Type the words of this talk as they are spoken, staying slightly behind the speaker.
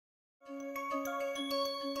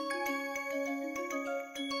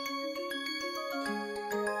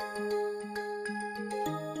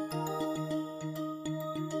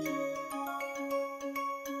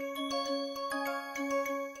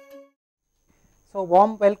So,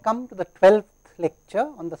 warm welcome to the 12th lecture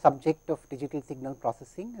on the subject of digital signal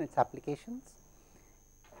processing and its applications.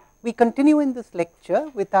 We continue in this lecture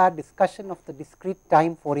with our discussion of the discrete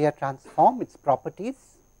time Fourier transform, its properties,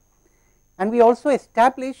 and we also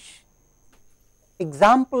establish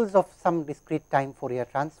examples of some discrete time Fourier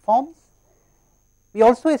transforms. We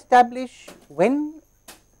also establish when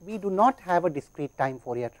we do not have a discrete time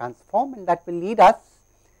Fourier transform, and that will lead us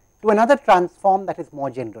to another transform that is more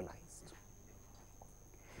generalized.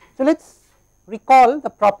 So, let us recall the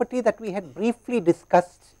property that we had briefly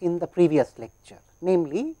discussed in the previous lecture,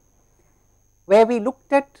 namely where we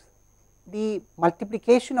looked at the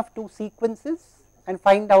multiplication of two sequences and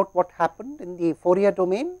find out what happened in the Fourier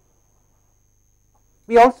domain.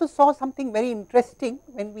 We also saw something very interesting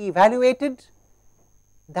when we evaluated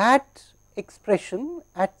that expression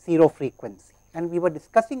at 0 frequency, and we were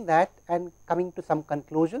discussing that and coming to some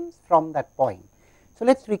conclusions from that point. So,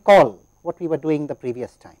 let us recall what we were doing the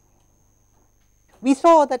previous time. We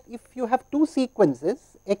saw that if you have two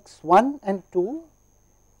sequences x1 and 2,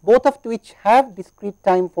 both of which have discrete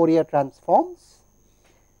time Fourier transforms,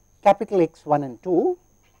 capital X1 and 2,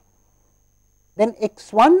 then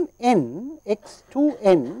x1n,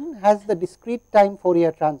 x2n has the discrete time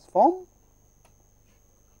Fourier transform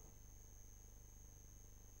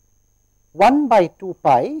 1 by 2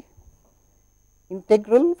 pi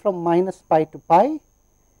integral from minus pi to pi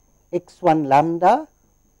x1 lambda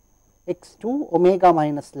x2 omega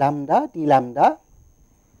minus lambda d lambda,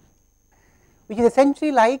 which is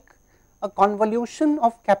essentially like a convolution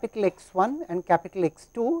of capital X1 and capital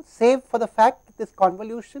X2, save for the fact that this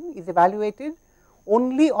convolution is evaluated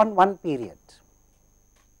only on one period.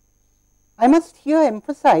 I must here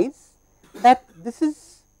emphasize that this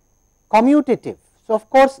is commutative. So, of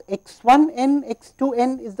course, x1n,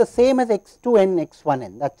 x2n is the same as x2n,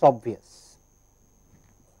 x1n, that is obvious.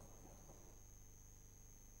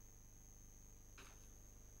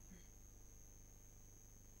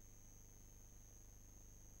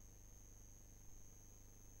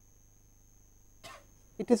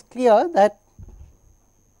 It is clear that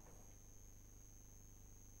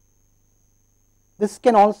this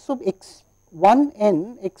can also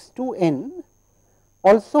x1n, x2n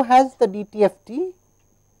also has the DTFT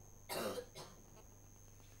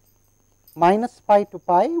minus pi to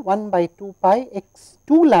pi 1 by 2 pi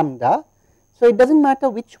x2 lambda. So, it does not matter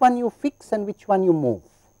which one you fix and which one you move.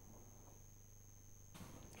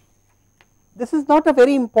 This is not a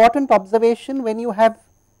very important observation when you have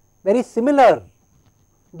very similar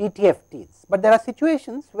DTFTs, but there are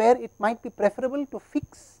situations where it might be preferable to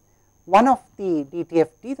fix one of the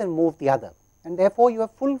DTFTs and move the other, and therefore, you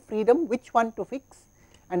have full freedom which one to fix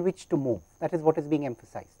and which to move. That is what is being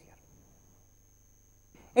emphasized here.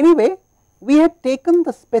 Anyway, we had taken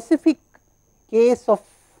the specific case of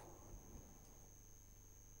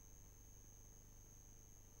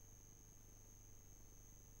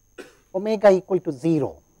omega equal to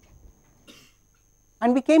 0.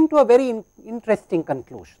 And we came to a very interesting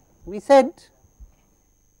conclusion. We said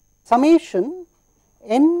summation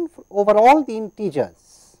n over all the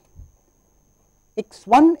integers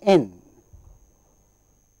x1n,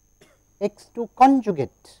 x2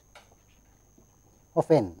 conjugate of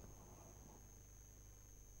n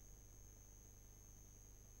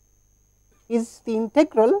is the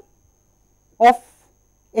integral of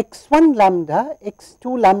x1 lambda,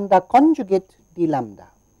 x2 lambda conjugate d lambda.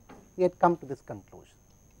 We had come to this conclusion.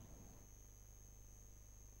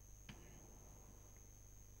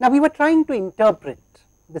 Now, we were trying to interpret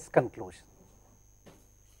this conclusion,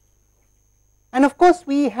 and of course,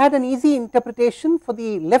 we had an easy interpretation for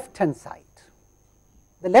the left hand side.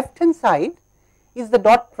 The left hand side is the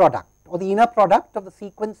dot product or the inner product of the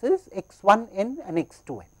sequences x1n and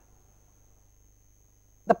x2n.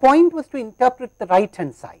 The point was to interpret the right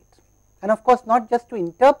hand side, and of course, not just to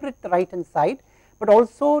interpret the right hand side, but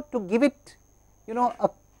also to give it a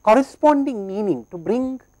corresponding meaning, to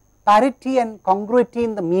bring parity and congruity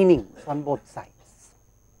in the meanings on both sides.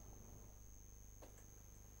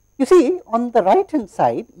 You see, on the right hand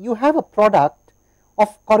side, you have a product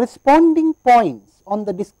of corresponding points on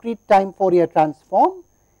the discrete time Fourier transform.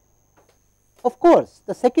 Of course,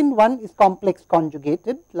 the second one is complex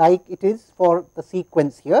conjugated, like it is for the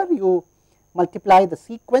sequence here. You multiply the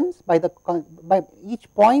sequence by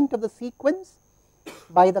each point of the sequence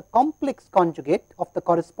by the complex conjugate of the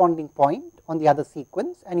corresponding point on the other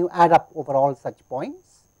sequence, and you add up over all such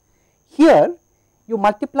points. Here, you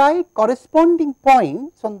multiply corresponding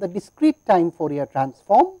points on the discrete time Fourier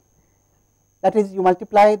transform, that is, you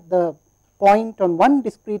multiply the point on one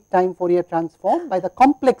discrete time Fourier transform by the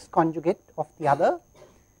complex conjugate of the other,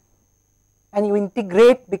 and you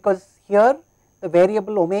integrate, because here the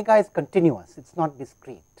variable omega is continuous, it is not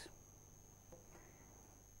discrete.